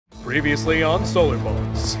Previously on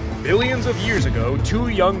SolarBalls. Billions of years ago, two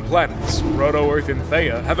young planets, Proto-Earth and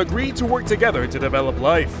Theia, have agreed to work together to develop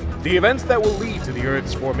life. The events that will lead to the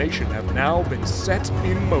Earth's formation have now been set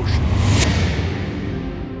in motion.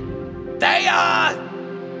 Theia!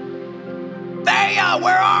 Theia,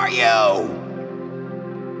 where are you?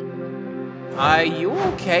 Are you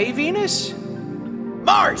okay, Venus?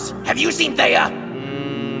 Mars, have you seen Theia?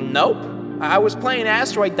 Nope. I was playing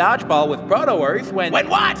asteroid dodgeball with Proto-Earth when... When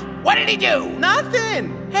what? What did he do?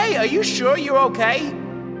 Nothing! Hey, are you sure you're okay?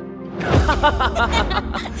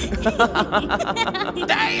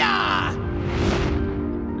 Theia!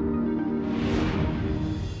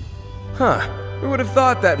 Huh. Who would have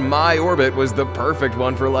thought that my orbit was the perfect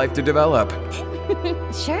one for life to develop?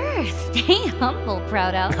 Sure, stay humble,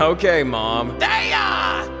 Proto. Okay, Mom.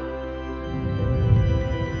 Theia!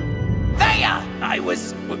 Theia! I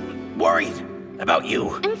was worried about you.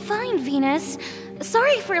 I'm fine, Venus.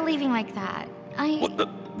 Sorry for leaving like that.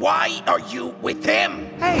 Why are you with him?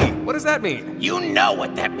 Hey, what does that mean? You know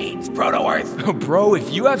what that means, Proto-Earth. Oh, bro,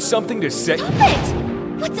 if you have something to say... Stop it!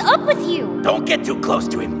 What's up with you? Don't get too close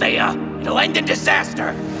to him, Theia. It'll end in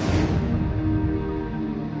disaster.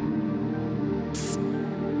 Psst.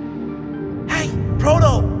 Hey,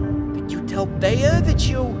 Proto! Did you tell Theia that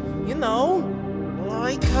you know,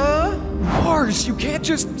 like her? Mars, you can't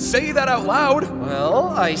just say that out loud. Well,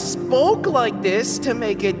 I spoke like this to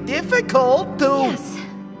make it difficult to... Yes.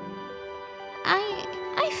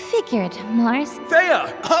 I figured, Mars.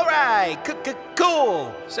 Theia! Alright,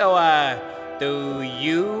 cool. So, do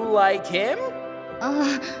you like him?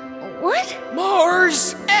 What?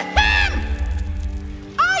 Mars! Ahem!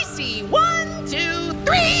 I see 1, 2,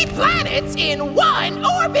 3 planets in one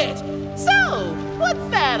orbit. So, what's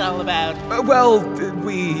that all about?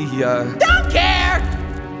 We, Don't care!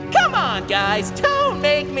 Come on, guys, don't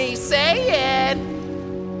make me say it!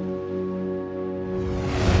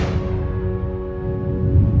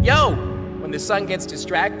 Yo, when the sun gets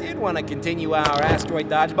distracted, wanna continue our asteroid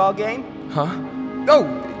dodgeball game? Huh? Oh,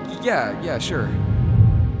 yeah, sure.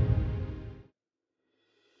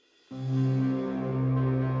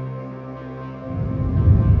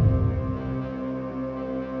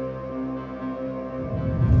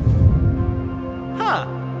 Huh,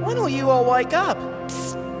 when will you all wake up?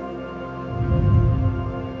 Psst.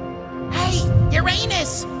 Hey,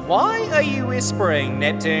 Uranus! Why are you whispering,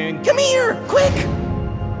 Neptune? Come here, quick!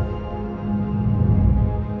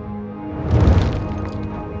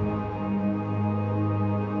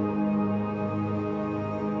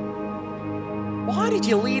 Why did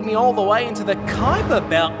you lead me all the way into the Kuiper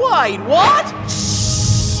Belt? Wait, what?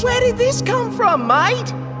 Shh. Where did this come from, mate?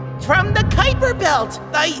 From the Kuiper Belt!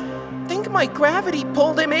 I think my gravity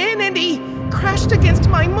pulled him in and he crashed against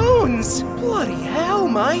my moons. Bloody hell,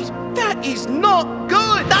 mate. That is not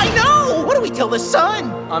good. I know! What do we tell the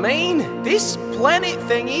sun? I mean, this planet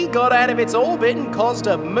thingy got out of its orbit and caused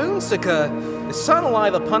a moonsucker. The sun will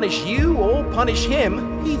either punish you or punish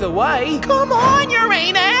him. Either way, Come on,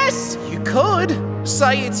 Uranus! you could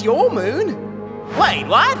say it's your moon. Wait,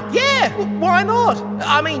 what? Yeah, why not?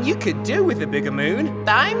 I mean, you could do with a bigger moon.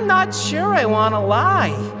 I'm not sure I want to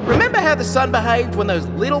lie. Remember how the sun behaved when those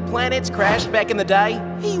little planets crashed back in the day?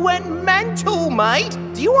 He went mental, mate.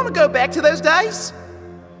 Do you want to go back to those days?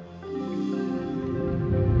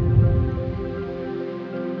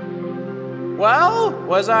 Well,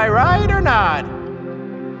 was I right or not?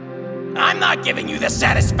 I'm not giving you the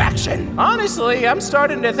satisfaction. Honestly, I'm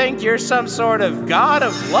starting to think you're some sort of god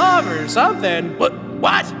of love or something.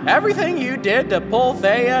 What? Everything you did to pull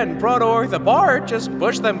Theia and Proto-Earth apart just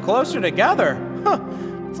pushed them closer together. Huh.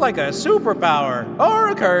 It's like a superpower or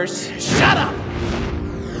a curse. Shut up!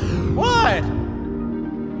 What?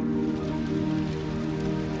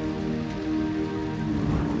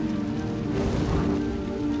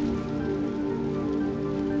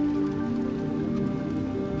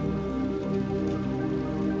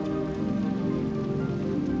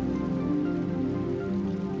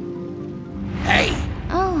 Hey,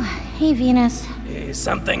 Oh, hey, Venus. is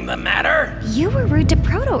something the matter? You were rude to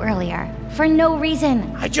Proto earlier, for no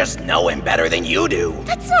reason. I just know him better than you do.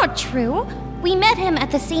 That's not true. We met him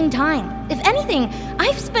at the same time. If anything,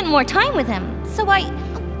 I've spent more time with him, so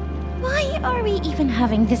Why are we even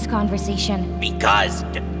having this conversation? Because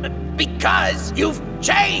you've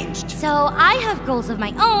changed. So I have goals of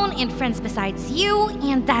my own and friends besides you,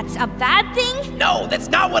 and that's a bad thing? No, that's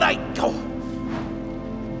not what I... Oh.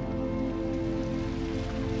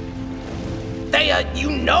 Theia, you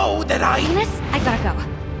know that I... Venus, I gotta go.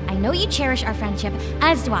 I know you cherish our friendship,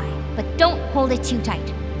 as do I, but don't hold it too tight,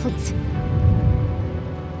 please.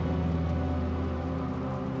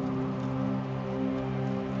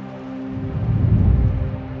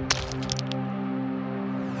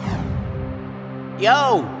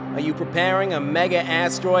 Yo, are you preparing a mega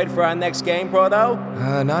asteroid for our next game, Proto?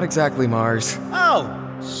 Not exactly Mars. Oh,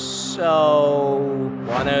 so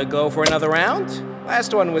wanna go for another round?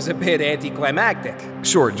 Last one was a bit anticlimactic.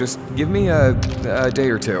 Sure, just give me a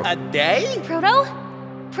day or two. A day? Proto?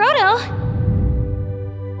 Proto?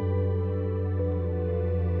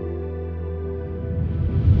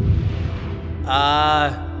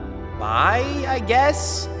 Bye, I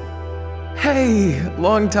guess? Hey,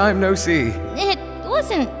 long time no see. It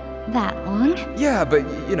wasn't that long. Yeah, but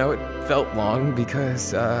you know, it felt long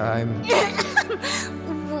because I'm...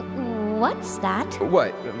 What's that?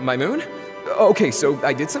 What, my moon? Okay, so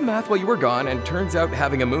I did some math while you were gone, and turns out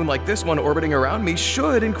having a moon like this one orbiting around me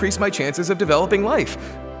should increase my chances of developing life.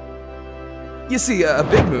 You see, a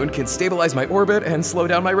big moon can stabilize my orbit and slow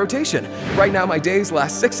down my rotation. Right now, my days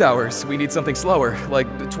last 6 hours. We need something slower, like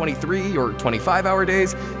 23 or 25-hour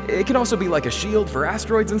days. It can also be like a shield for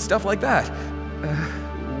asteroids and stuff like that.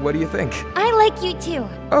 What do you think? I like you too.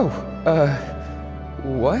 Oh,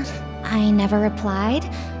 what? I never replied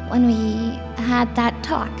when we had that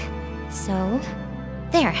talk. So,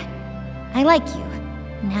 there. I like you.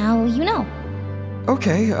 Now you know.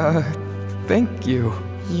 Okay, thank you.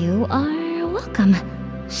 You are welcome.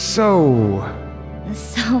 So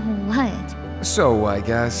what? So I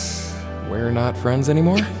guess we're not friends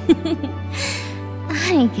anymore?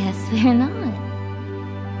 I guess we're not.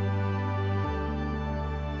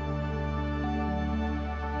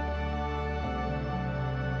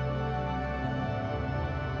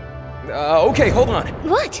 Okay, hold on.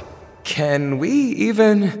 What? Can we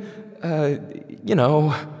even, you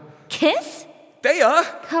know... Kiss? Thea!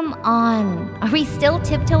 Come on. Are we still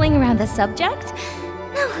tiptoeing around the subject?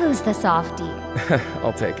 Now who's the softie?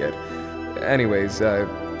 I'll take it. Anyways,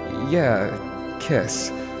 yeah,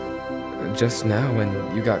 kiss. Just now when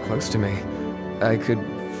you got close to me, I could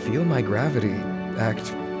feel my gravity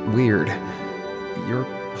act weird. Your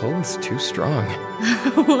pull is too strong.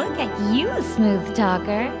 Look at you, smooth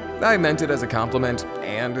talker. I meant it as a compliment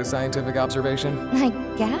and a scientific observation. I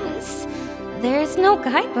guess. There's no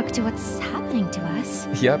guidebook to what's happening to us.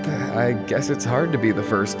 Yep, I guess it's hard to be the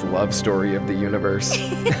first love story of the universe.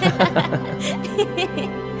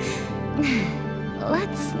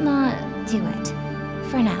 Let's not do it.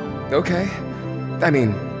 For now. Okay. I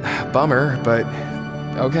mean, bummer, but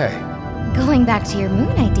okay. Going back to your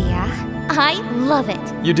moon idea, I love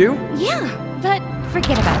it. You do? Yeah, but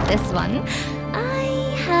forget about this one. I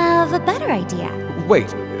have a better idea.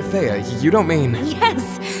 Wait, Thea, you don't mean...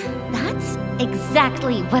 Yes, that's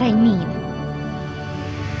exactly what I mean.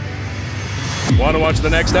 Want to watch the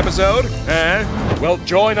next episode? Well,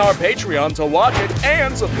 join our Patreon to watch it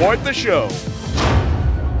and support the show.